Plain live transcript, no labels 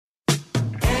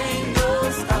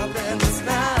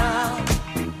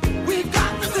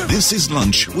This is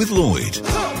Lunch with Lloyd.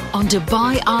 On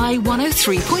Dubai Eye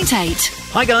 103.8.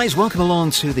 Hi guys, welcome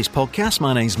along to this podcast.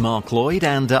 My name's Mark Lloyd,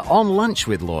 and on Lunch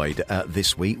with Lloyd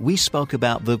this week, we spoke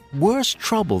about the worst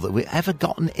trouble that we've ever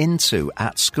gotten into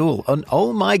at school. And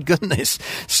oh my goodness,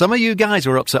 some of you guys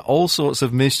were up to all sorts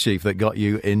of mischief that got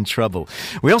you in trouble.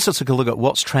 We also took a look at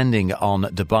what's trending on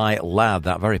Dubai Lad,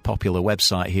 that very popular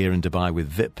website here in Dubai with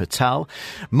Vip Patel.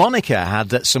 Monica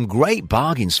had some great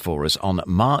bargains for us on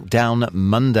Markdown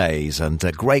Mondays and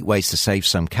great ways to save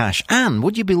some cash. And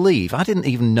would you believe, I didn't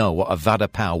even know what a Vada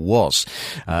Pav was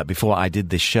before I did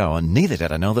this show, and neither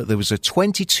did I know that there was a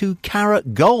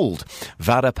 22-carat gold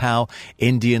Vada Pav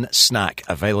Indian snack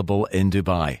available in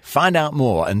Dubai. Find out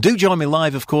more, and do join me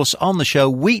live, of course, on the show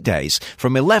weekdays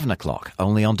from 11 o'clock,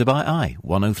 only on Dubai Eye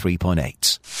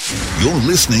 103.8. You're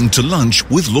listening to Lunch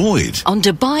with Lloyd. On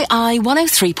Dubai Eye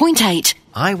 103.8.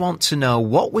 I want to know,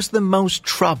 what was the most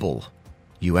trouble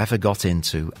you ever got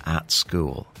into at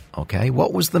school? Okay,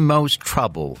 what was the most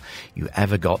trouble you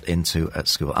ever got into at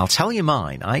school? I'll tell you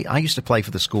mine. I used to play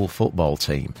for the school football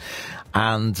team,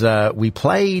 and we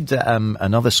played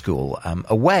another school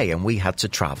away, and we had to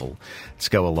travel to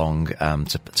go along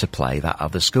to play that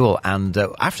other school. And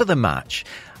after the match,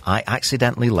 I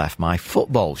accidentally left my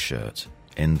football shirt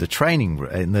in the training room,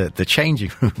 in the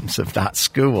changing rooms of that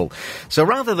school. So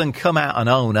rather than come out and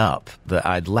own up that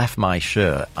I'd left my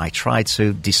shirt, I tried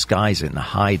to disguise it and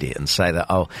hide it and say that,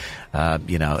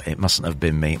 it mustn't have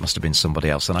been me, it must have been somebody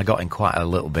else. And I got in quite a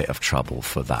little bit of trouble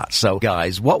for that. So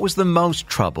guys, what was the most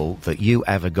trouble that you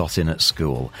ever got in at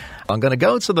school? I'm going to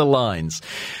go to the lines.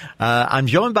 I'm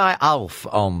joined by Alf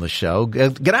on the show.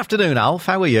 Good afternoon, Alf.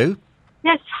 How are you?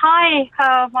 Yes, hi,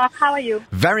 Mark, how are you?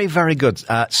 Very, very good.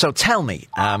 So tell me,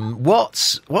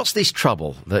 what's this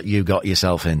trouble that you got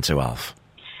yourself into, Alf?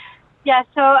 Yeah,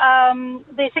 so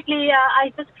basically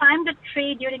I just climbed a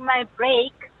tree during my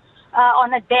break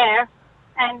on a dare,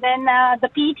 and then the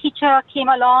PE teacher came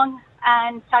along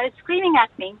and started screaming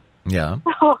at me. Yeah.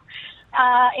 So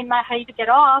in my hurry to get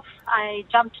off, I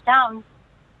jumped down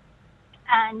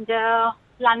and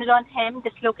landed on him,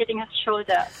 dislocating his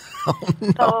shoulder. Oh,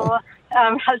 no.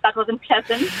 So that wasn't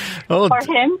pleasant for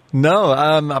him. No,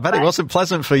 I bet it wasn't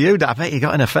pleasant for you. I bet you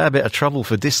got in a fair bit of trouble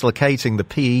for dislocating the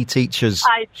PE teacher's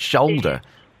shoulder.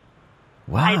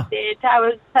 Wow. I did. I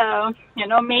was,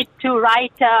 made to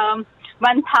write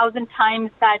 1,000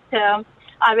 times that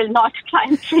I will not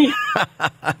climb trees.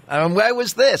 And where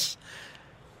was this?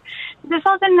 This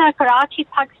was in Karachi,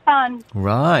 Pakistan.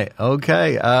 Right,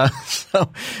 okay.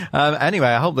 Anyway,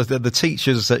 I hope that the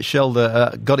teacher's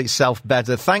shoulder got itself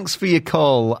better. Thanks for your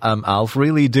call, Alf.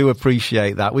 Really do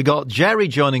appreciate that. We got Jerry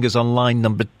joining us on line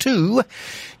number 2.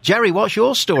 Jerry, what's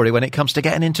your story when it comes to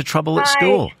getting into trouble at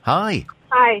school? Hi.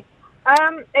 Hi.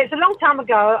 It was a long time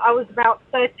ago. I was about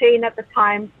 13 at the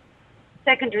time,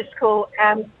 secondary school.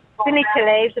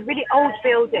 Finitile, it's a really old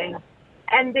building.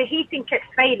 And the heating kept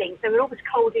failing, so we were always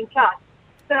cold in class.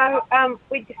 So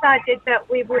we decided that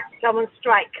we would go on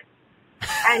strike.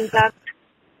 And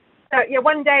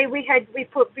one day we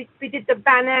did the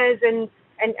banners and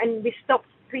we stopped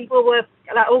people,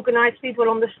 organised people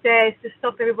on the stairs to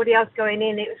stop everybody else going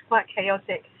in. It was quite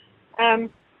chaotic.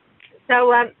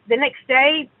 So the next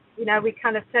day, we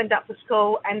kind of turned up for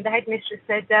school, and the headmistress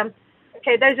said,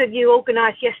 "Okay, those of you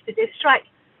organised yesterday's strike,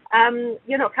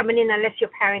 you're not coming in unless your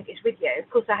parent is with you." Of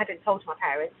course, I hadn't told my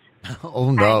parents. Oh,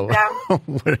 no.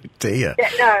 And, oh, dear. Yeah,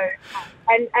 no.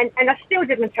 And I still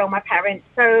didn't tell my parents,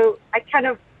 so I kind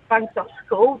of bunked off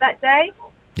school that day.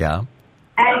 Yeah.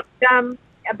 And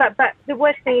but the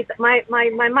worst thing is that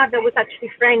my mother was actually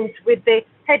friends with the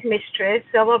headmistress,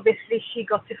 so obviously she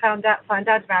got to find out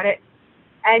about it.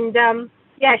 And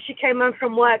she came home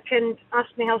from work and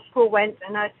asked me how school went,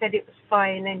 and I said it was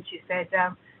fine, and she said,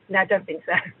 "No, I don't think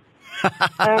so."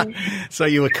 So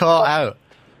you were caught out.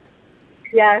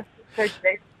 Yeah,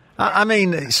 totally. I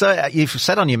mean, so you've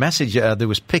said on your message there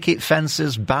was picket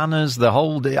fences, banners, the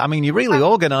whole. I mean, you really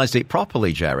organised it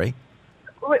properly, Jerry.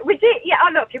 We did, yeah.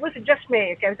 Oh, look, it wasn't just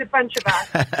me. Okay, it was a bunch of us.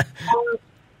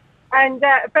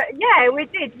 But yeah, we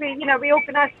did. We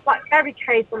organised like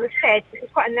barricades on the stairs. It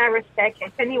was quite a narrow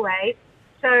staircase anyway.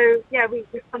 So yeah, we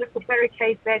kind of put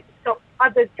barricades there to stop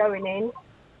others going in.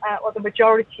 Or the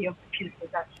majority of the pupils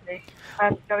actually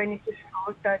going into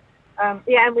school. So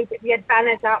and we had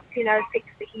banners up, fix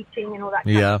the heating and all that.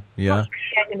 Yeah, yeah.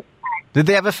 Did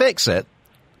they ever fix it?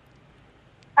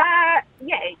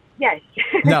 Yes.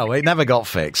 No, it never got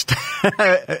fixed.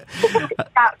 Okay.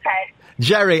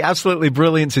 Jerry, absolutely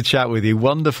brilliant to chat with you.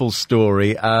 Wonderful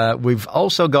story. We've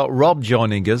also got Rob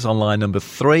joining us on line number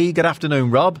 3. Good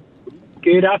afternoon, Rob.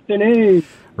 Good afternoon.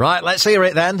 Right, let's hear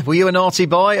it then. Were you a naughty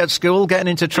boy at school, getting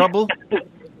into trouble?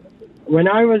 When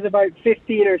I was about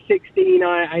 15 or 16,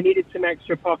 I needed some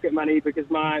extra pocket money because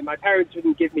my parents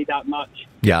wouldn't give me that much.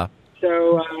 Yeah.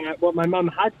 So what my mum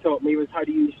had taught me was how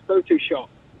to use Photoshop.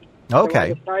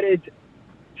 Okay. So I decided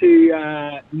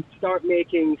to start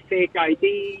making fake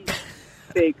IDs,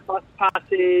 fake bus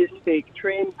passes, fake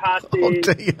train passes,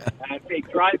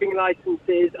 fake driving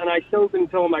licenses, and I sold them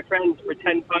to all my friends for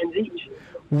 £10 each.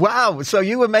 Wow, so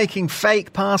you were making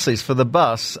fake passes for the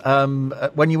bus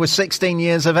when you were 16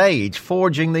 years of age,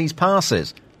 forging these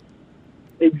passes?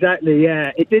 Exactly,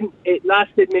 yeah. It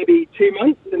lasted maybe 2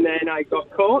 months, and then I got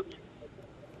caught.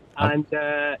 And,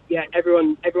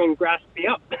 everyone grasped me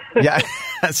up. Yeah,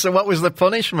 so what was the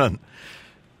punishment?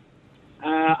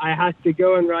 I had to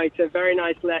go and write a very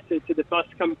nice letter to the bus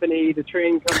company, the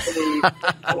train company,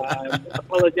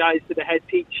 apologise to the head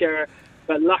teacher,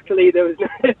 but luckily there was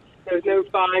no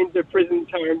fines or prison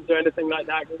terms or anything like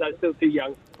that because I was still too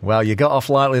young. Well, you got off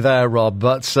lightly there, Rob,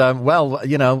 but,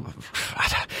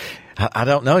 I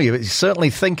don't know. You were certainly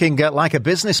thinking like a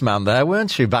businessman there,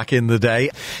 weren't you, back in the day?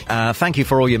 Thank you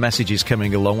for all your messages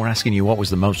coming along. We're asking you what was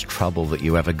the most trouble that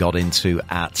you ever got into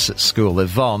at school.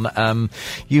 Yvonne,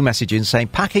 you message in saying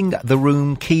packing the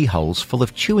room keyholes full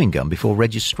of chewing gum before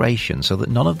registration so that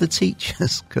none of the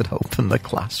teachers could open the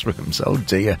classrooms. Oh,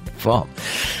 dear, Yvonne.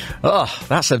 Oh,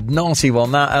 that's a naughty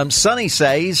one, that. Sonny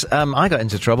says, I got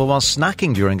into trouble while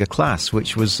snacking during a class,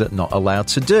 which was not allowed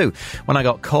to do. When I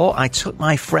got caught, I took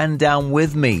my friend down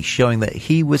with me, showing that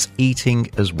he was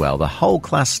eating as well. The whole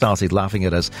class started laughing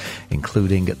at us,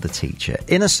 including the teacher.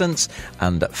 Innocence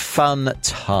and fun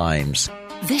times.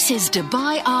 This is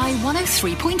Dubai Eye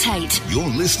 103.8. You're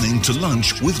listening to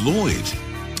Lunch with Lloyd.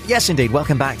 Yes, indeed.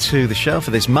 Welcome back to the show for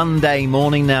this Monday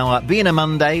morning. Now, being a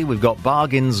Monday, we've got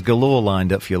bargains galore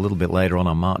lined up for you a little bit later on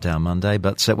Markdown Monday,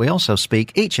 but we also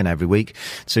speak each and every week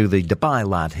to the Dubai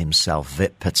lad himself,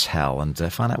 Vip Patel, and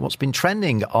find out what's been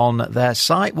trending on their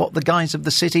site, what the guys of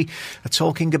the city are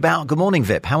talking about. Good morning,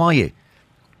 Vip. How are you?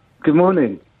 Good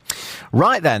morning.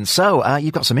 Right then, so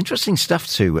you've got some interesting stuff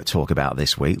to talk about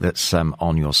this week that's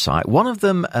on your site. One of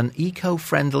them, an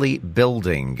eco-friendly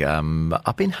building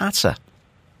up in Hatta.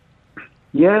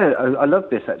 Yeah, I love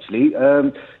this, actually.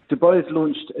 Dubai has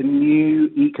launched a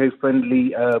new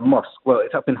eco-friendly mosque. Well,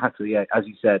 it's up in Hatta, yeah, as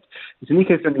you said. It's an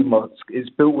eco-friendly mosque. It's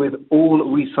built with all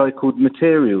recycled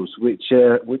materials, which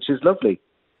is lovely.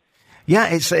 Yeah,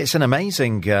 it's an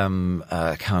amazing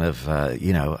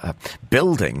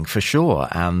building for sure.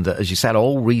 And as you said,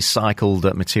 all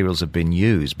recycled materials have been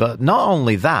used. But not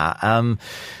only that,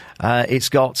 it's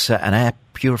got an air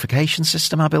purification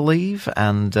system, I believe,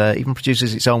 and even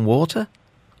produces its own water.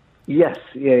 Yes,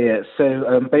 yeah.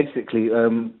 So basically,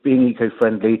 being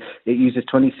eco-friendly, it uses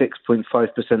 26.5%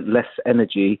 less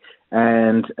energy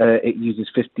and it uses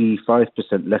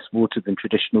 55% less water than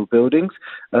traditional buildings.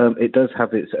 It does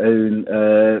have its own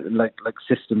like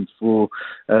system for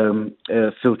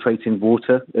filtrating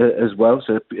water as well,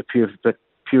 so a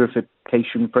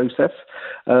purification process.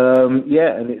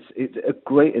 And it's a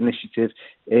great initiative.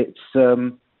 It's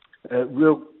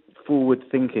real forward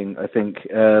thinking, I think.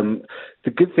 The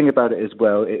good thing about it as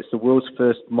well, it's the world's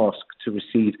first mosque to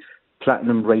receive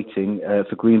platinum rating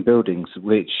for green buildings,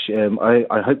 which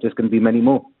I hope there's going to be many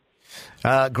more.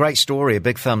 Great story. A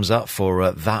big thumbs up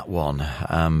for that one.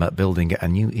 Building a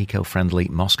new eco-friendly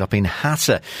mosque up in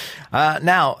Hatta.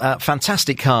 Now,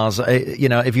 fantastic cars.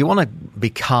 If you want to be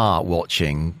car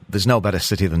watching, there's no better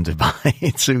city than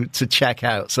Dubai to check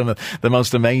out some of the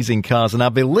most amazing cars. And I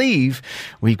believe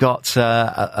we've got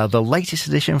the latest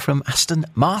edition from Aston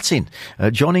Martin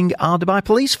joining our Dubai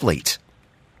police fleet.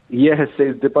 Yes,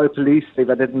 so Dubai Police, they've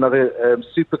added another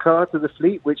supercar to the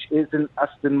fleet, which is an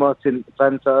Aston Martin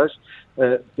Vantage,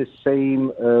 the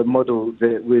same model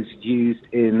that was used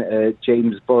in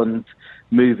James Bond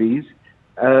movies.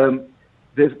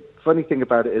 The funny thing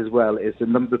about it as well is the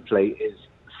number plate is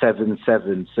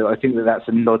 77, so I think that's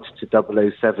a nod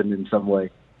to 007 in some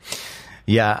way.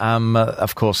 Yeah,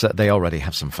 of course, they already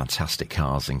have some fantastic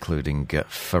cars, including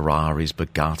Ferraris,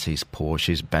 Bugattis,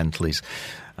 Porsches, Bentleys,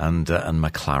 and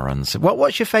McLarens.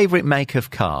 What's your favourite make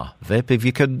of car, Vip? If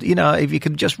you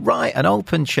could just write an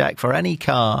open check for any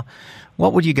car,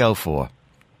 what would you go for?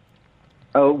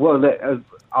 Oh, well,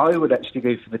 I would actually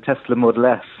go for the Tesla Model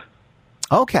S.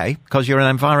 Okay, because you're an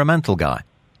environmental guy.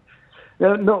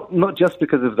 No, not just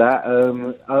because of that.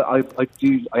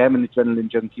 I am an adrenaline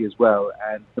junkie as well,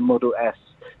 and the Model S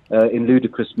in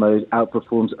ludicrous mode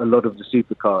outperforms a lot of the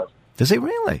supercars. Does it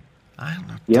really?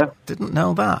 Yeah. Didn't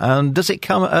know that. And does it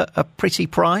come at a pretty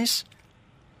price?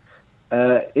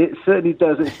 It certainly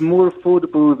does. It's more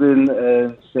affordable than,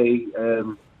 say,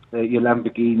 your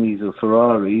Lamborghinis or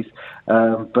Ferraris.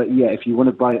 But yeah, if you want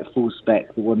to buy it full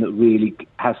spec, the one that really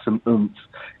has some oomph,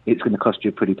 it's going to cost you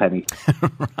a pretty penny.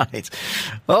 Right.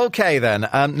 Okay, then.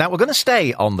 Now, we're going to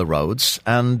stay on the roads,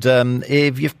 and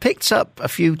if you've picked up a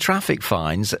few traffic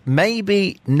fines,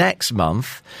 maybe next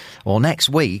month or next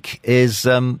week is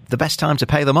the best time to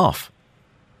pay them off.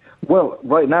 Well,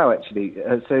 right now, actually.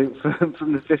 So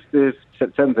from the 5th of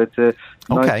September to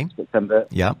 9th of September,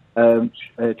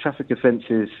 traffic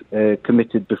offences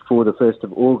committed before the 1st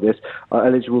of August are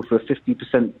eligible for a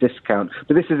 50% discount.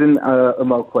 But this is in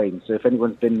Amal Quain, so if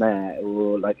anyone's been there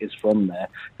or is from there,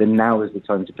 then now is the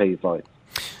time to pay your fine.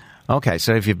 Okay,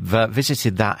 so if you've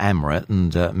visited that emirate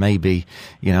and maybe,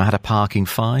 had a parking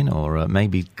fine or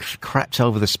maybe crept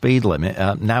over the speed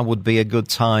limit, now would be a good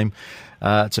time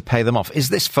to pay them off. Is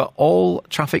this for all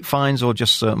traffic fines or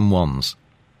just certain ones?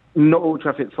 Not all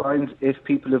traffic fines. If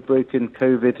people have broken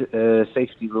COVID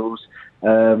safety rules,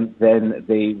 then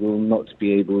they will not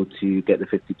be able to get the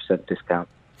 50% discount.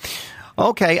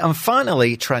 Okay, and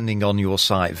finally, trending on your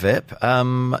site, Vip,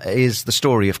 is the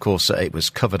story, of course, it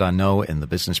was covered, I know, in the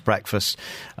Business Breakfast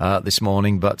this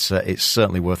morning, but it's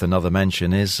certainly worth another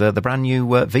mention, is the brand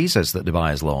new visas that Dubai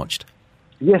has launched.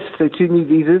 Yes, so 2 new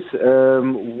visas.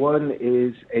 One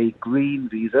is a green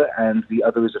visa and the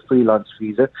other is a freelance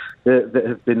visa that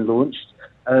have been launched.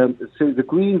 So the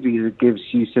green visa gives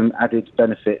you some added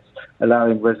benefits,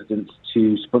 allowing residents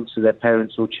to sponsor their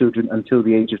parents or children until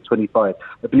the age of 25.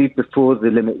 I believe before the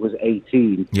limit was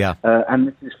 18. Yeah. And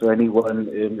this is for anyone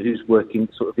who's working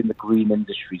sort of in the green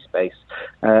industry space.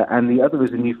 And the other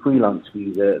is a new freelance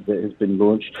visa that has been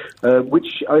launched,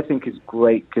 which I think is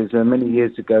great because many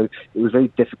years ago it was very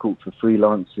difficult for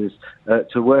freelancers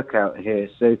to work out here.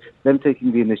 So them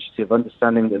taking the initiative,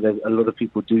 understanding that a lot of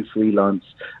people do freelance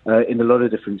in a lot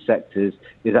of different sectors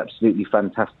is absolutely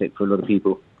fantastic for a lot of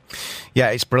people.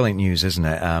 Yeah, it's brilliant news, isn't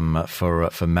it, for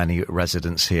many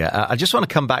residents here. I just want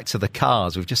to come back to the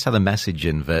cars. We've just had a message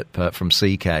in, Vip, from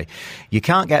CK. You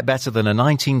can't get better than a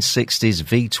 1960s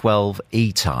V12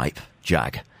 E-Type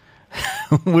Jag.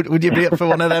 would you be up for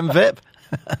one of them, Vip?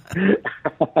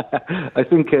 I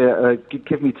think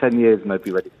give me 10 years and I'd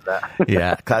be ready for that.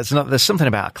 Yeah, there's something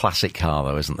about a classic car,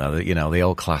 though, isn't there? The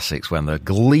old classics when they're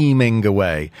gleaming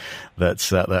away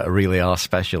that really are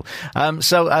special.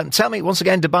 So tell me, once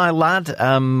again, Dubai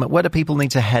Lad, where do people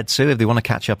need to head to if they want to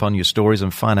catch up on your stories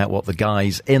and find out what the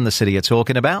guys in the city are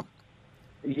talking about?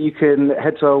 You can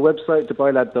head to our website,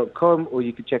 DubaiLad.com, or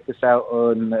you can check us out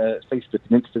on Facebook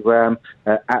and Instagram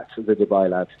at the Dubai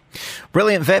Lad.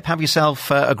 Brilliant, Vip. Have yourself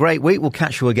a great week. We'll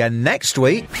catch you again next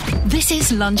week. This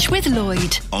is Lunch with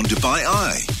Lloyd on Dubai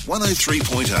Eye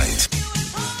 103.8.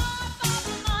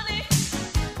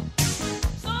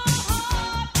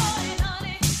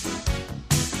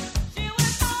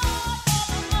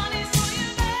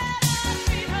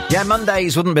 Yeah,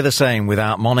 Mondays wouldn't be the same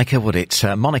without Monica, would it?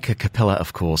 Monica Capilla,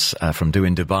 of course, from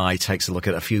Doing Dubai, takes a look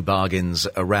at a few bargains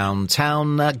around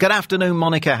town. Good afternoon,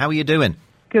 Monica. How are you doing?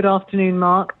 Good afternoon,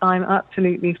 Mark. I'm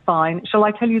absolutely fine. Shall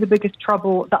I tell you the biggest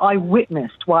trouble that I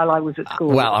witnessed while I was at school?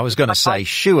 Well, I was going to say,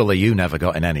 surely you never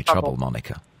got in any trouble,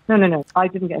 Monica. No. I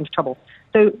didn't get into trouble.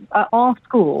 So at our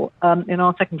school, in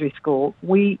our secondary school,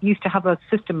 we used to have a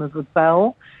system of a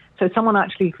bell. So someone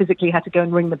actually physically had to go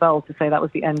and ring the bell to say that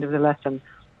was the end of the lesson.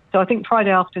 So I think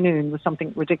Friday afternoon was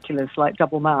something ridiculous, like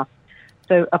double math.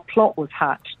 So a plot was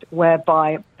hatched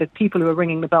whereby the people who were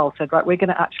ringing the bell said, right, we're going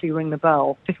to actually ring the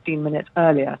bell 15 minutes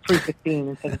earlier, 3:15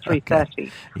 instead of 3:30.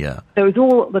 Okay. Yeah. So it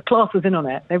was the class was in on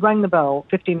it. They rang the bell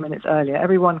 15 minutes earlier.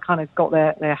 Everyone kind of got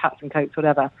their hats and coats,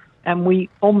 whatever. And we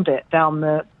bombed it down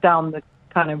the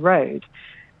kind of road.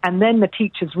 And then the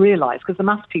teachers realised, because the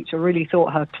maths teacher really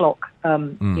thought her clock,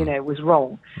 was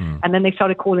wrong. And then they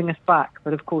started calling us back.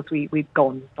 But, of course, we'd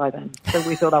gone by then. So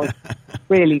we thought that was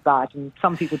really bad. And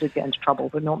some people did get into trouble,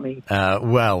 but not me.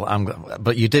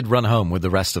 But you did run home with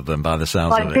the rest of them by the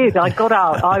sounds of it. I did. I got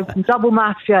out. Double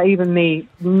maths, yeah, even me.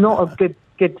 Not a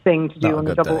good thing to do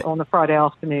on a Friday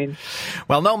afternoon.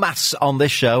 Well, no maths on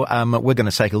this show. We're going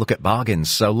to take a look at bargains.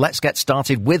 So let's get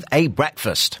started with a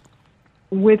breakfast.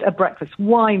 With a breakfast.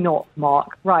 Why not,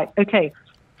 Mark? Right, okay.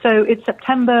 So it's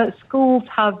September, schools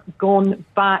have gone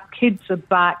back, kids are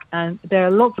back, and there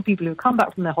are lots of people who come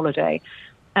back from their holiday.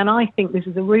 And I think this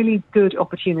is a really good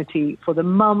opportunity for the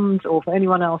mums or for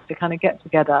anyone else to kind of get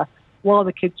together while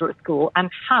the kids are at school and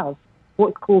have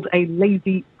what's called a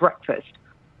lazy breakfast.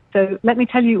 So let me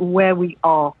tell you where we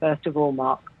are, first of all,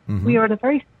 Mark. Mm-hmm. We are at a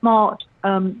very smart,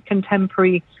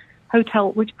 contemporary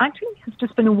hotel, which actually has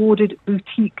just been awarded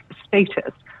boutique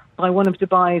status by one of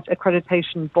Dubai's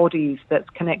accreditation bodies that's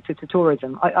connected to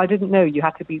tourism. I didn't know you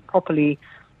had to be properly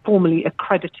formally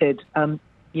accredited,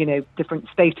 different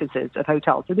statuses of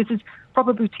hotels. So this is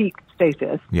proper boutique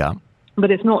status. Yeah. But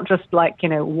it's not just like,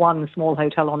 one small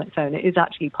hotel on its own. It is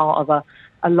actually part of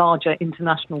a larger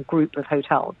international group of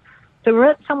hotels. So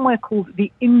we're at somewhere called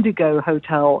the Indigo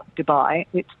Hotel Dubai.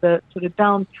 It's the sort of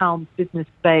downtown Business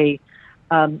Bay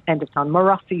end of town,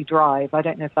 Marassi Drive. I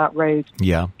don't know if that road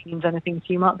means anything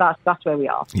to you, Mark. That's where we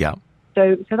are. Yeah.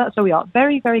 So that's where we are.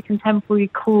 Very, very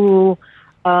contemporary, cool,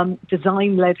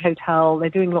 design-led hotel. They're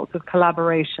doing lots of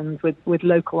collaborations with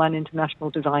local and international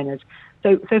designers.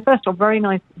 So first off, very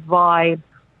nice vibe,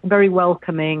 very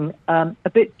welcoming, a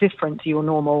bit different to your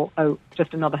normal,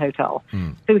 just another hotel.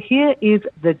 So here is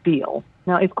the deal.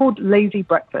 Now, it's called Lazy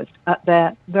Breakfast at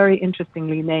their very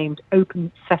interestingly named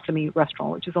Open Sesame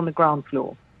restaurant, which is on the ground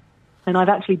floor. And I've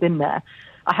actually been there.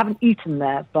 I haven't eaten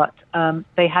there, but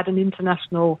they had it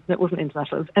was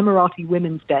Emirati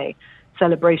Women's Day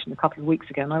celebration a couple of weeks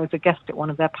ago, and I was a guest at one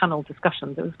of their panel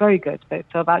discussions. It was very good. So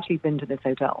I've actually been to this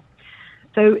hotel.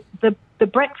 So the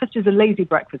breakfast is a lazy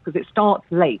breakfast because it starts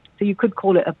late. So you could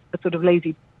call it a sort of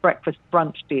lazy breakfast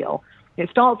brunch deal. It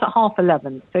starts at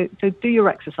 11:30. So do your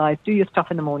exercise, do your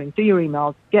stuff in the morning, do your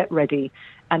emails, get ready,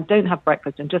 and don't have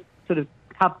breakfast and just sort of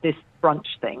have this brunch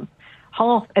thing.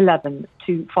 11:30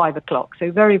 to 5 o'clock.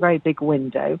 So very, very big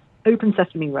window, Open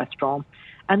Sesame restaurant.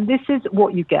 And this is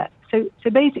what you get. So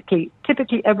basically,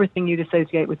 typically everything you'd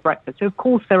associate with breakfast. So of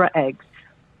course there are eggs.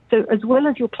 So as well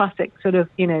as your classic sort of,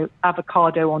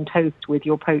 avocado on toast with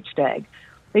your poached egg,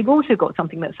 they've also got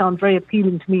something that sounds very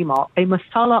appealing to me, Mark, a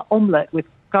masala omelette with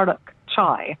karak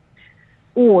chai.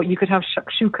 Or you could have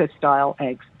shakshuka-style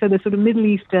eggs. So there's sort of Middle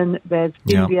Eastern, there's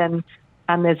Indian,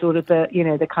 and there's sort of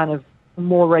the kind of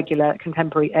more regular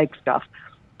contemporary egg stuff.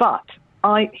 But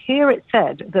I hear it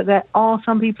said that there are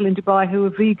some people in Dubai who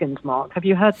are vegans, Mark. Have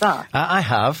you heard that? I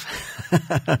have.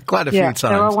 Quite a few times.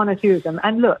 There are one or two of them.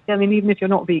 And look, I mean, even if you're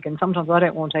not vegan, sometimes I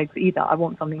don't want eggs either. I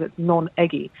want something that's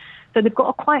non-eggy. So they've got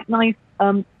a quite nice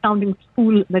sounding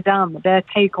fool madame, their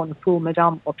take on the fool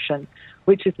madame option,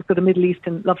 which is the sort of Middle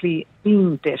Eastern lovely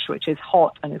bean dish, which is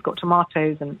hot and it's got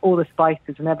tomatoes and all the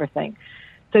spices and everything.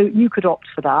 So you could opt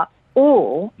for that.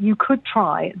 Or you could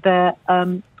try their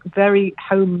very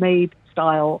homemade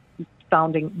style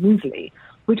sounding muesli,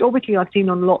 which obviously I've seen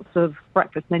on lots of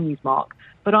breakfast menus, Mark,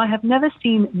 but I have never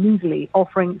seen muesli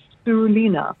offering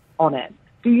spirulina on it.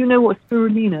 Do you know what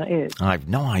spirulina is? I've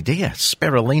no idea.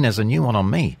 Spirulina's a new one on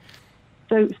me.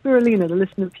 So spirulina, the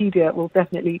Listenerpedia will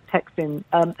definitely text in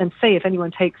and say if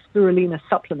anyone takes spirulina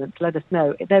supplements, let us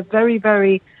know. They're very,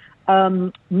 very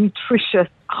nutritious,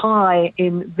 high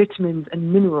in vitamins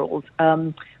and minerals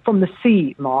from the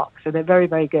sea, Mark. So they're very,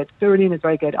 very good. Spirulina is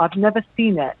very good. I've never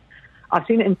seen it. I've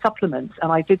seen it in supplements,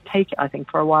 and I did take it, I think,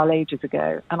 for a while ages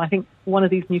ago. And I think one of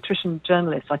these nutrition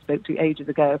journalists I spoke to ages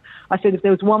ago, I said, if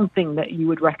there was one thing that you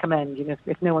would recommend,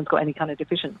 if no one's got any kind of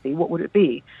deficiency, what would it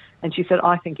be? And she said,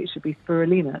 I think it should be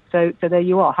spirulina. So there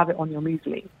you are. Have it on your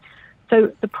muesli.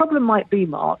 So the problem might be,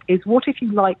 Mark, is what if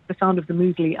you like the sound of the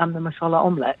muesli and the masala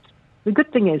omelette? The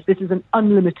good thing is this is an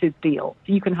unlimited deal.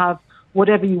 So you can have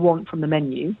whatever you want from the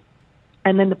menu.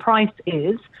 And then the price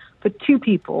is, for two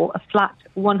people, a flat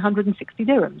 160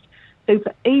 dirhams. So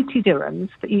for 80 dirhams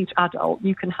for each adult,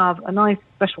 you can have a nice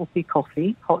specialty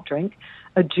coffee, hot drink,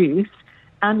 a juice,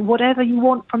 and whatever you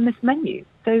want from this menu.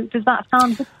 So does that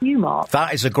sound good to you, Mark?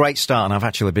 That is a great start, and I've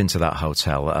actually been to that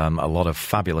hotel. A lot of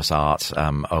fabulous art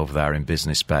over there in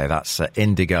Business Bay. That's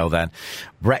Indigo then.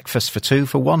 Breakfast for two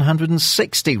for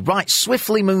 160. Right,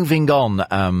 swiftly moving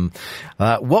on.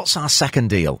 What's our second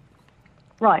deal?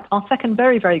 Right, our second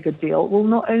very, very good deal will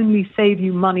not only save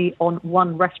you money on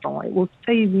one restaurant, it will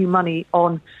save you money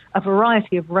on a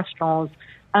variety of restaurants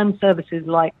and services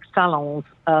like salons,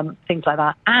 things like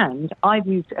that. And I've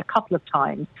used it a couple of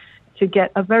times to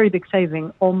get a very big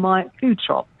saving on my food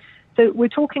shop. So we're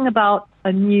talking about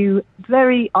a new,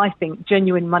 very, I think,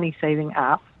 genuine money-saving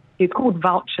app. It's called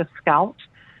Voucher Scout.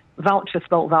 Voucher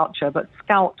spelt voucher, but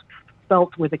Scout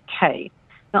spelt with a K.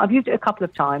 Now, I've used it a couple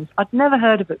of times. I'd never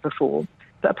heard of it before,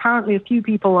 but apparently a few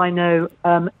people I know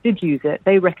did use it.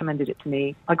 They recommended it to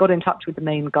me. I got in touch with the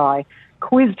main guy,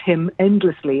 quizzed him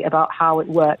endlessly about how it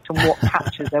worked and what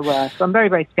catches there were. So I'm very,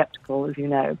 very skeptical, as you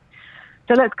know.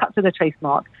 So let's cut to the chase,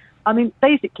 Mark. I mean,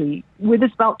 basically, with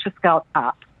this Voucher Scout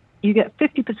app, you get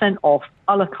 50% off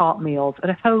a la carte meals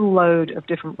at a whole load of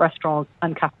different restaurants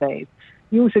and cafes.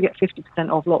 You also get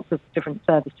 50% off lots of different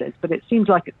services, but it seems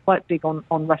like it's quite big on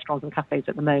restaurants and cafes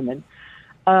at the moment.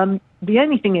 The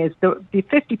only thing is the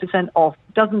 50% off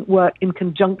doesn't work in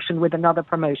conjunction with another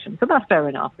promotion. So that's fair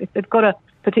enough. If they've got a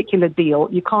particular deal,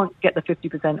 you can't get the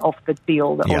 50% off the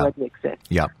deal that already exists.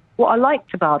 Yeah. what I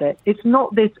liked about it, it's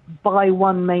not this buy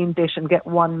one main dish and get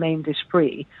one main dish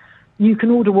free. You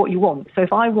can order what you want. So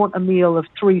if I want a meal of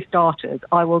 3 starters,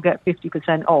 I will get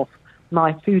 50% off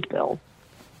my food bill,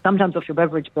 sometimes off your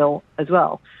beverage bill as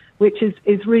well, which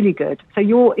is really good. So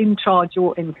you're in charge,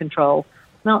 you're in control.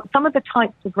 Now, some of the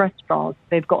types of restaurants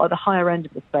they've got at the higher end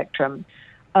of the spectrum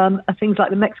are things like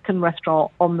the Mexican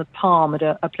restaurant on the Palm at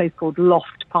a place called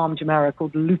Loft Palm Jumeirah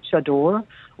called Luchador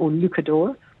or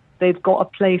Lucador. They've got a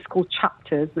place called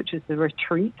Chapters, which is the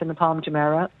retreat in the Palm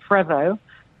Jumeirah, Frevo,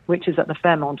 which is at the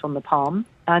Fairmont on the Palm,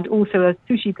 and also a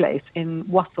sushi place in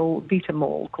Wasl Vita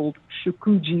Mall called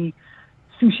Shukuji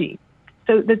Sushi.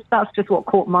 So that's just what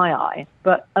caught my eye.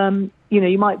 But,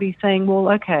 you might be saying, well,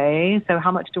 okay, so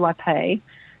how much do I pay?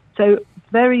 So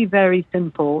very, very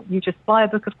simple. You just buy a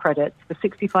book of credits for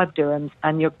 65 dirhams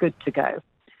and you're good to go.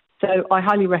 So I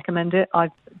highly recommend it.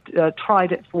 I've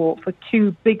tried it for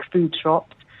 2 big food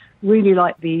shops. Really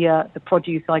like the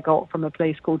produce I got from a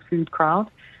place called Food Crowd.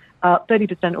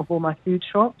 30% off all my food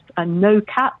shops and no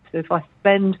cap. So if I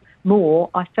spend more,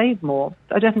 I save more.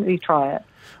 So I definitely try it.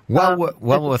 Well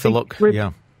worth a look.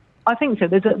 Yeah, I think so.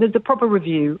 There's a proper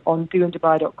review on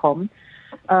doindubai.com,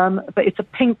 but it's a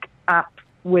pink app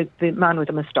with the man with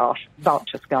a moustache,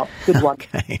 Voucher Scout. Good one.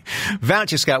 Okay,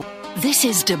 Voucher Scout. This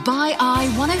is Dubai Eye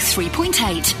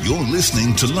 103.8. You're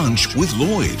listening to Lunch with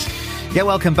Lloyd. Yeah,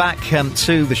 welcome back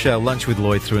to the show, Lunch with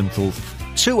Lloyd, through until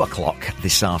 2 o'clock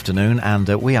this afternoon, and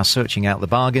we are searching out the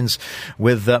bargains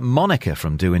with Monica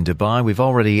from Doing Dubai. We've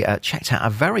already checked out a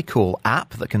very cool app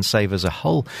that can save us a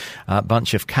whole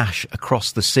bunch of cash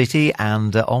across the city,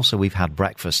 and also we've had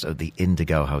breakfast at the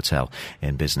Indigo Hotel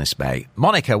in Business Bay.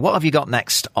 Monica, what have you got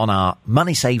next on our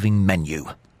money-saving menu?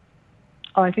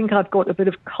 I think I've got a bit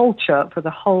of culture for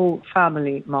the whole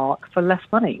family, Mark, for less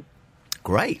money.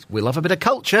 Great. We love a bit of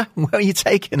culture. Where are you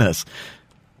taking us?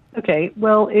 Okay,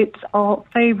 well, it's our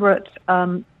favourite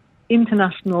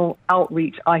international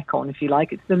outreach icon, if you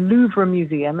like. It's the Louvre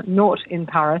Museum, not in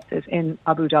Paris, it's in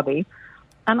Abu Dhabi.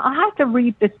 And I had to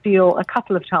read this deal a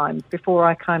couple of times before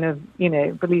I kind of,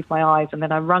 believed my eyes, and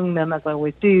then I rung them, as I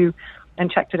always do, and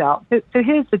checked it out. So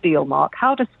here's the deal, Mark.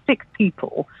 How does 6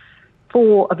 people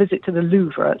for a visit to the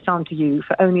Louvre sound to you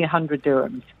for only 100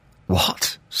 dirhams?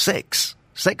 What? 6?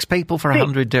 6 people for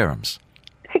 100 dirhams?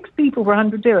 6 people for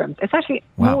 100 dirhams. It's actually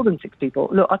more than 6 people.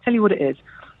 Look, I'll tell you what it is.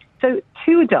 So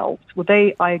 2 adults, well,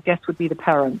 they, I guess, would be the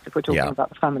parents if we're talking about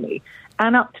the family,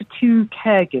 and up to 2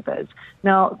 caregivers.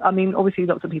 Now, I mean, obviously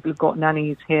lots of people have got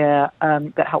nannies here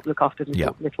that help look after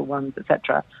the little ones,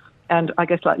 etc. And I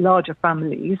guess like larger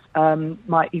families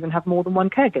might even have more than 1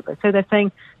 caregiver. So they're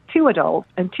saying 2 adults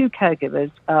and 2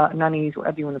 caregivers, nannies,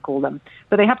 whatever you want to call them,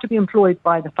 but they have to be employed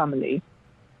by the family.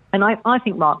 And I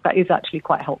think, Mark, that is actually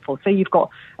quite helpful. Say you've got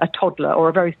a toddler or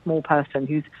a very small person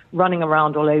who's running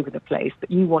around all over the place, but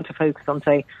you want to focus on,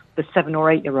 say, the 7 or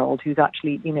 8-year-old who's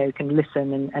actually, can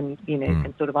listen and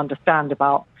can sort of understand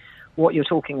about what you're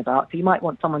talking about. So you might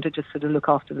want someone to just sort of look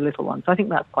after the little one. So I think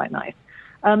that's quite nice.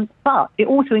 But it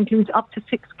also includes up to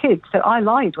 6 kids. So I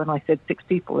lied when I said 6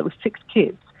 people. It was 6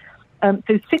 kids.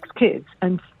 So 6 kids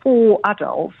and 4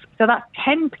 adults. So that's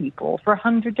 10 people for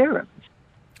 100 dirhams.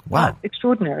 Wow. That's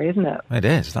extraordinary, isn't it? It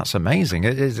is. That's amazing.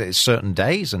 Is it certain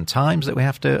days and times that we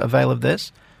have to avail of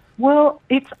this? Well,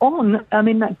 it's on,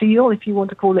 that deal, if you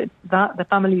want to call it that, the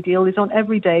family deal, is on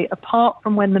every day apart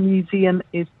from when the museum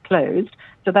is closed.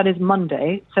 So that is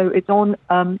Monday. So it's on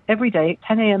every day,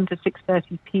 10 a.m. to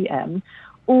 6:30 p.m.,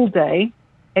 all day,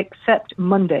 except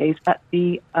Mondays at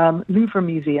the Louvre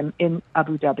Museum in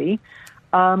Abu Dhabi.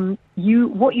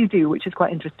 What you do, which is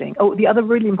quite interesting. Oh, the other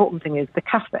really important thing is the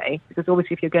cafe, because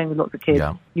obviously if you're going with lots of kids,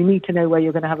 you need to know where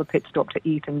you're going to have a pit stop to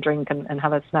eat and drink and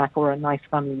have a snack or a nice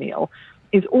family meal,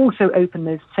 is also open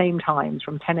those same times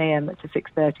from 10 a.m. to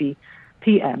 6:30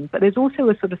 p.m. But there's also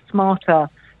a sort of smarter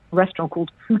restaurant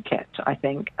called Phuket, I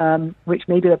think, which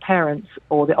maybe the parents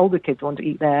or the older kids want to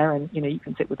eat there, and, you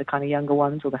can sit with the kind of younger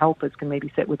ones, or the helpers can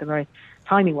maybe sit with the very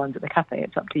tiny ones at the cafe.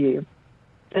 It's up to you.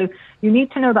 So you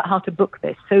need to know about how to book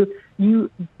this. So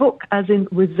you book, as in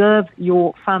reserve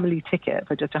your family ticket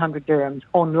for just 100 dirhams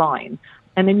online,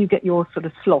 and then you get your sort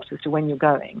of slot as to when you're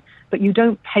going. But you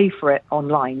don't pay for it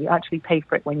online. You actually pay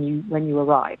for it when you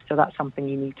arrive. So that's something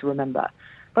you need to remember.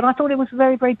 But I thought it was a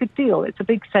very, very good deal. It's a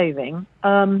big saving.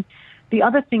 The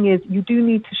other thing is you do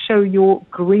need to show your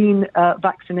green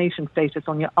vaccination status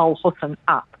on your Al Hosn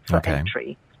app for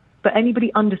entry. But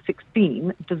anybody under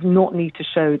 16 does not need to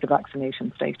show the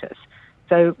vaccination status.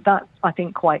 So that's, I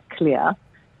think, quite clear,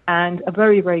 and a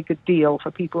very, very good deal for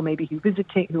people maybe who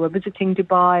are visiting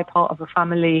Dubai, part of a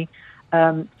family,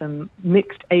 some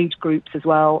mixed age groups as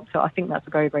well. So I think that's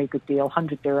a very, very good deal.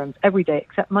 100 dirhams every day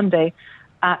except Monday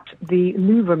at the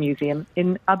Louvre Museum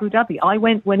in Abu Dhabi. I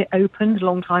went when it opened a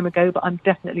long time ago, but I'm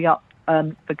definitely up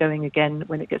for going again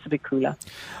when it gets a bit cooler.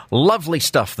 Lovely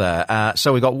stuff there.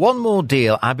 So we've got one more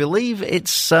deal. I believe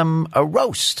it's a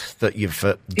roast that you've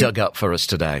dug up for us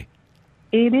today.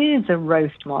 It is a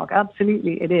roast, Mark.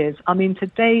 Absolutely, it is. I mean,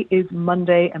 today is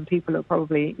Monday, and people are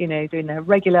probably, doing their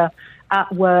regular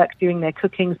at work, doing their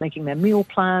cookings, making their meal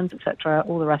plans, etc.,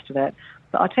 all the rest of it.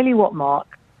 But I'll tell you what, Mark,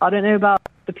 I don't know about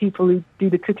the people who do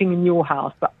the cooking in your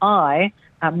house, but I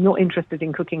am not interested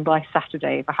in cooking by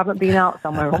Saturday. If I haven't been out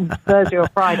somewhere on Thursday or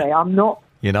Friday, I'm not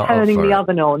turning the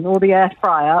oven on or the air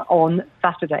fryer on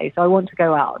Saturday. So I want to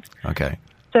go out. Okay.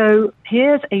 So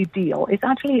here's a deal. It's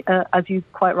actually, as you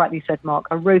quite rightly said, Mark,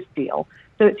 a roast deal.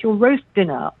 So it's your roast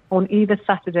dinner on either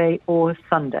Saturday or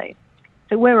Sunday.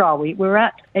 So where are we? We're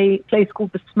at a place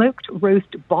called the Smoked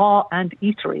Roast Bar and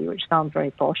Eatery, which sounds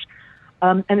very posh.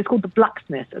 And it's called the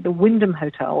Blacksmith at the Wyndham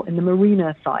Hotel in the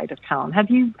Marina side of town. Have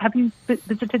you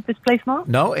visited this place, Mark?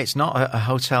 No, it's not a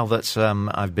hotel that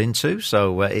I've been to,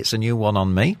 so it's a new one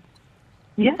on me.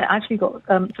 Yeah, it actually got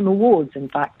some awards, in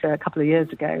fact, a couple of years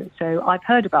ago. So I've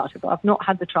heard about it, but I've not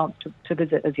had the chance to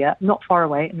visit as yet. Not far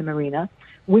away in the Marina,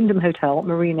 Wyndham Hotel,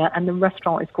 Marina, and the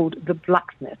restaurant is called The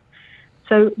Blacksmith.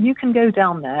 So you can go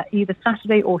down there either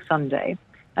Saturday or Sunday.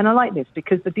 And I like this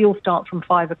because the deal starts from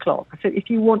 5 o'clock. So if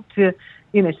you want to,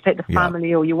 to take the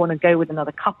family or you want to go with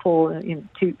another couple,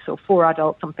 2 or 4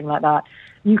 adults, something like that,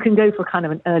 you can go for kind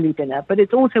of an early dinner. But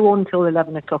it's also on till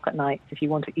 11 o'clock at night if you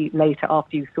want to eat later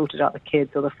after you've sorted out the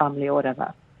kids or the family or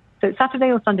whatever. So it's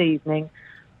Saturday or Sunday evening,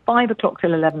 5 o'clock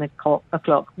till 11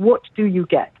 o'clock. What do you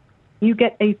get? You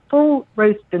get a full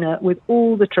roast dinner with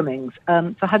all the trimmings.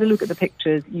 So have a look at the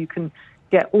pictures. You can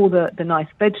get all the nice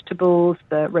vegetables,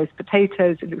 the roast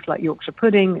potatoes. It looks like Yorkshire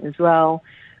pudding as well.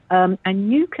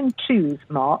 And you can choose,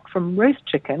 Mark, from roast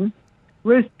chicken,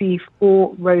 roast beef,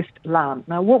 or roast lamb.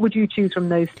 Now, what would you choose from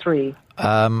those three?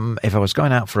 If I was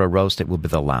going out for a roast, it would be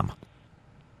the lamb.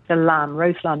 The lamb,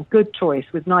 roast lamb, good choice,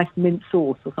 with nice mint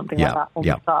sauce or something like that on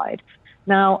the side.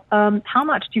 Now, how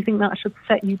much do you think that should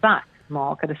set you back,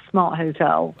 Mark, at a smart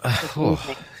hotel?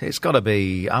 It's got to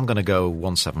be, I'm going to go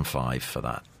 175 for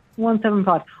that.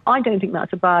 175. I don't think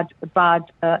that's a bad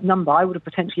number. I would have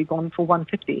potentially gone for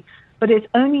 150. But it's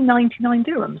only 99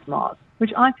 dirhams, Mark,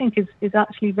 which I think is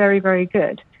actually very, very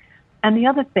good. And the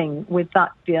other thing with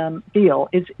that deal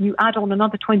is you add on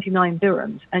another 29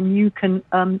 dirhams and you can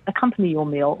accompany your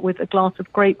meal with a glass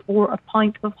of grape or a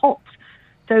pint of hops.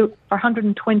 So for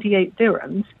 128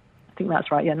 dirhams, I think that's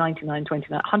right, 99,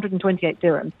 29, 128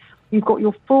 dirhams, you've got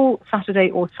your full Saturday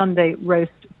or Sunday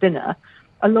roast dinner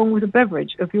along with a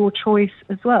beverage of your choice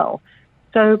as well.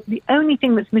 So the only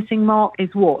thing that's missing, Mark, is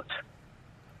what?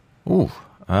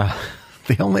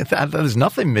 There's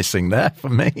nothing missing there for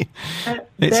me.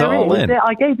 It's all in.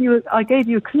 I gave you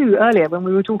a clue earlier when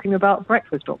we were talking about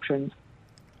breakfast options.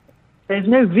 There's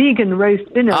no vegan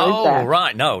roast dinner, is there? Oh,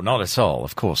 right. No, not at all.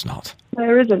 Of course not.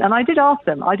 There isn't. And I did ask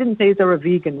them. I didn't say, is there a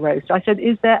vegan roast? I said,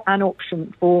 is there an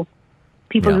option for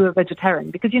people who are vegetarian?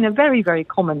 Because, very, very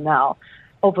common now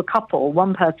of a couple,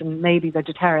 one person may be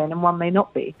vegetarian and one may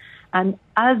not be. And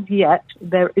as yet,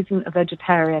 there isn't a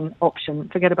vegetarian option.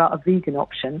 Forget about a vegan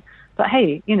option. But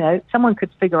hey, someone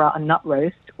could figure out a nut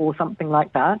roast or something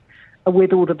like that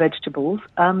with all the vegetables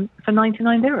for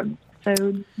 99 dirhams.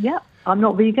 So, I'm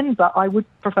not vegan, but I would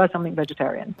prefer something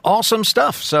vegetarian. Awesome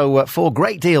stuff. So, 4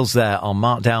 great deals there on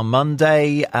Markdown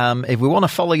Monday. If we want to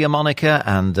follow you, Monica,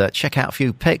 and check out a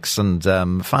few pics and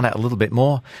find out a little bit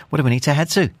more, where do we need to head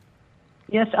to?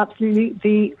 Yes, absolutely.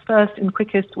 The first and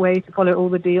quickest way to follow all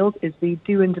the deals is the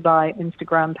Do in Dubai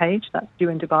Instagram page. That's Do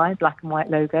in Dubai, black and white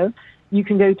logo. You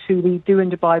can go to the Do in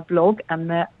Dubai blog, and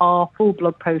there are full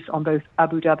blog posts on both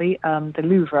Abu Dhabi, the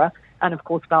Louvre, and of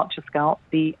course Voucher Scout,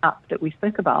 the app that we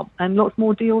spoke about, and lots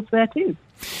more deals there too.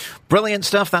 Brilliant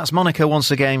stuff. That's Monica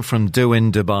once again from Do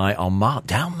in Dubai on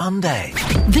Markdown Monday.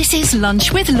 This is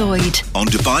Lunch with Lloyd on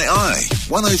Dubai Eye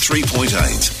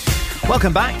 103.8.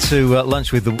 Welcome back to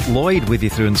Lunch with Lloyd, with you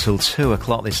through until 2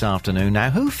 o'clock this afternoon.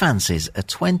 Now, who fancies a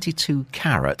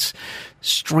 22-carat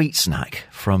street snack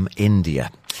from India?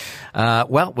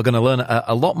 Well, we're going to learn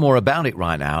a lot more about it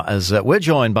right now, as we're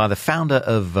joined by the founder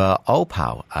of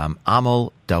Opao,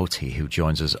 Amol Doti, who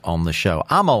joins us on the show.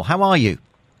 Amol, how are you?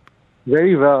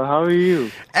 Very well. How are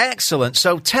you? Excellent.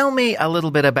 So tell me a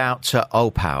little bit about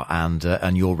Opao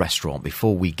and your restaurant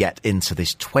before we get into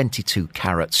this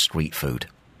 22-carat street food.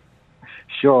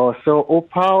 Sure. So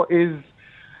Opao is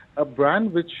a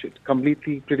brand which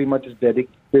completely pretty much is dedicated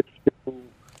to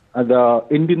the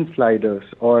Indian sliders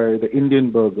or the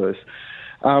Indian burgers.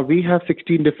 We have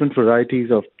 16 different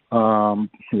varieties of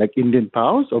like Indian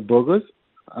paos or burgers,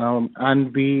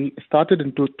 and we started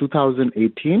in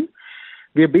 2018.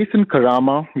 We are based in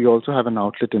Karama. We also have an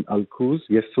outlet in Al Quoz.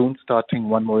 We are soon starting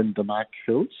one more in the Mac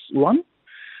Hills one.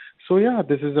 So yeah,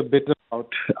 this is a bit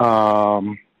about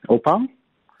Opal.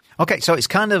 Okay, so it's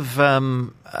kind of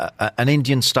an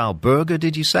Indian-style burger,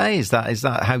 did you say? Is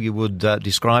that how you would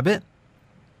describe it?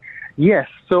 Yes.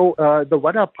 So the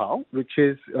Vada Pav, which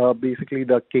is basically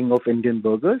the king of Indian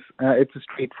burgers, it's a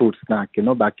street food snack,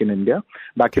 back in India,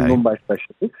 in Mumbai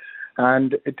especially.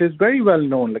 And it is very well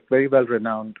known, like very well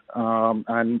renowned,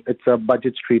 and it's a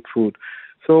budget street food.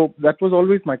 So that was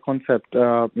always my concept.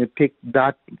 You take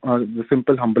that, the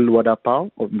simple, humble Vada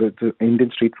Pav, or the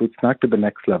Indian street food snack, to the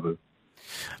next level.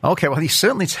 Okay, well, you've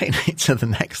certainly taken it to the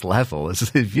next level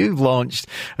as you've launched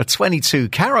a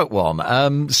 22-carat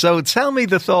one. So tell me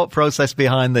the thought process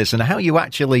behind this and how you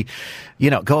actually,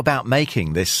 go about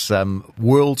making this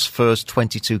world's first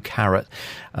 22-carat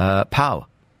pav.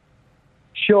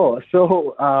 Sure.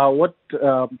 So what,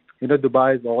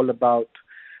 Dubai is all about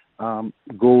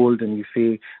gold, and you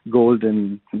see gold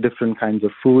in different kinds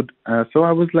of food. So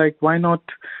I was like, why not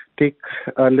take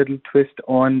a little twist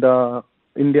on the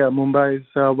Mumbai's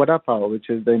Vada Pav, which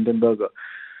is the Indian burger.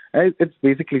 It's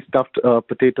basically stuffed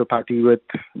potato patty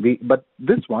but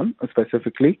this one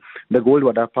specifically, the gold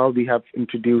Vada Pav, we have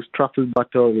introduced truffle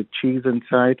butter with cheese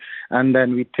inside, and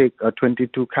then we take a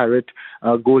 22-carat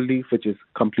gold leaf, which is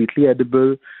completely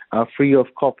edible, free of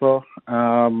copper,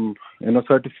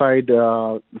 certified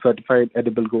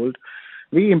edible gold.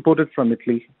 We import it from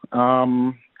Italy,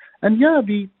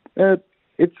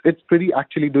 It's pretty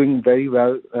actually doing very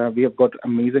well. We have got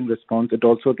amazing response. It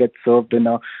also gets served in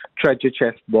a treasure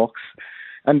chest box,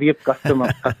 and we have custom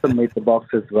made the box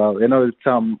as well. With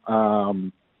some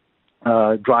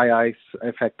dry ice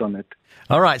effect on it.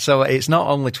 All right, so it's not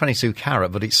only 22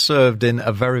 carat, but it's served in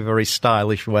a very, very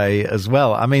stylish way as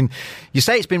well. I mean, you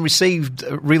say it's been received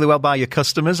really well by your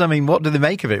customers. I mean, what do they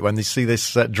make of it when they see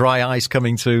this dry ice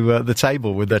coming to the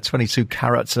table with their 22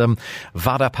 carat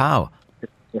Vada Pav?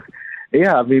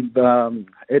 Yeah,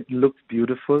 it looks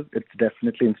beautiful. It's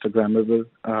definitely Instagrammable.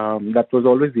 That was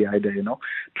always the idea,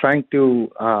 trying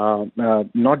to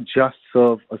not just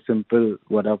serve a simple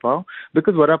Vada Pav,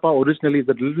 because Vada Pav originally is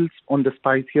a little on the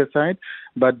spicier side,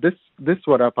 but this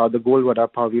Vada Pav, the gold Vada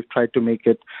Pav, we've tried to make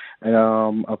it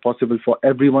possible for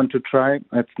everyone to try.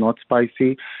 It's not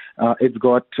spicy. It's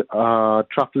got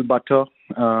truffle butter,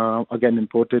 again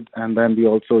imported, and then we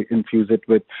also infuse it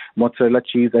with mozzarella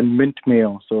cheese and mint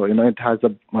mayo. So, it has a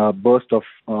burst of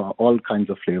all kinds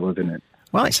of flavors in it.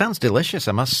 Well, it sounds delicious,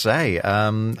 I must say.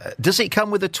 Does it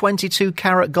come with a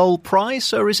 22-carat gold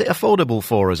price, or is it affordable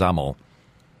for us, Amol?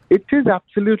 It is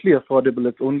absolutely affordable.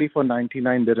 It's only for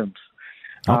 99 dirhams.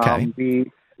 Okay.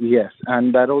 Yes,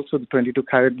 and that also the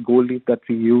 22-carat gold leaf that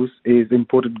we use is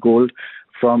imported gold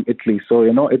from Italy. So,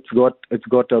 it's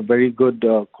got a very good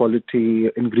quality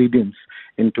ingredients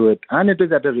into it. And it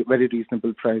is at a very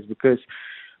reasonable price, because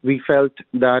we felt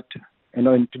that,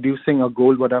 introducing a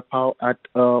gold Vada Pav at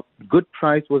a good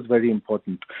price was very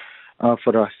important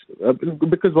for us.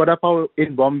 Because Vada Pav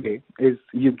in Bombay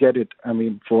you get it,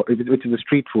 which is a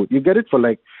street food. You get it for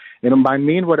my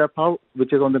main Vada Pav,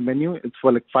 which is on the menu, it's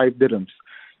for 5 dirhams.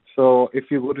 So if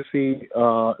you go to see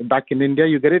back in India,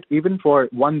 you get it even for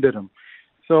 1 dirham.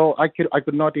 So I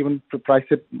could not even price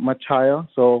it much higher.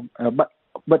 So,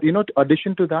 but in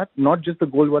addition to that, not just the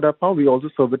gold Vada Pav, we also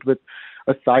serve it with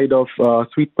a side of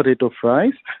sweet potato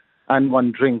fries and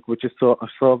one drink, which is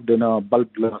served in a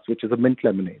bulk glass, which is a mint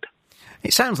lemonade.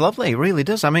 It sounds lovely. It really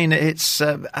does. I mean, I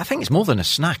think it's more than a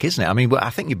snack, isn't it? I mean, I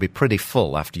think you'd be pretty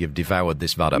full after you've devoured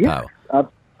this Vada Pav.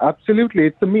 Absolutely.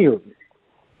 It's a meal.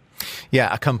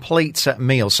 Yeah, a complete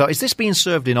meal. So is this being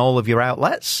served in all of your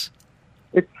outlets?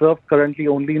 It's served currently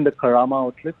only in the Karama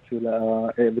outlet,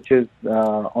 which is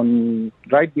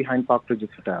right behind Park Regis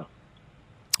Hotel.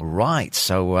 Right,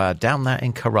 so down there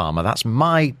in Karama, that's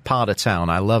my part of town.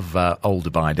 I love Old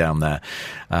Dubai down there.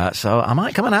 So I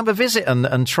might come and have a visit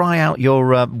and try out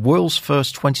your world's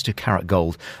first 22-carat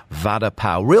gold Vada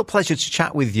Pav. Real pleasure to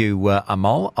chat with you,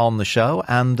 Amol, on the show,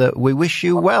 and we wish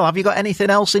you well. Have you got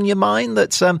anything else in your mind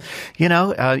that,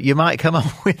 you might come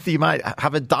up with? You might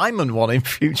have a diamond one in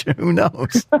future, who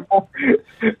knows?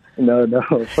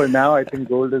 No. For now, I think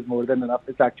gold is more than enough.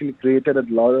 It's actually created a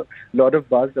lot of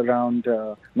buzz around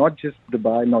not just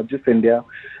Dubai, not just India.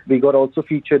 We got also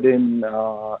featured in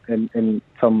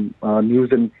some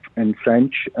news in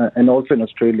French and also in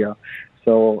Australia.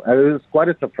 So it was quite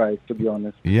a surprise, to be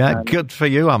honest. Yeah, good for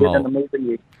you, Amol. It's an amazing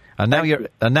week.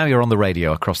 And now you're on the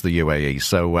radio across the UAE.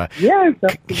 So yes,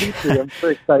 absolutely. I'm so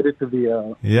excited to be.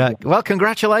 Yeah. Well,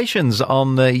 congratulations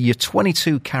on your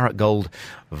 22 karat gold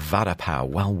Vada Pow.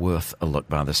 Well worth a look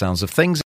by the sounds of things.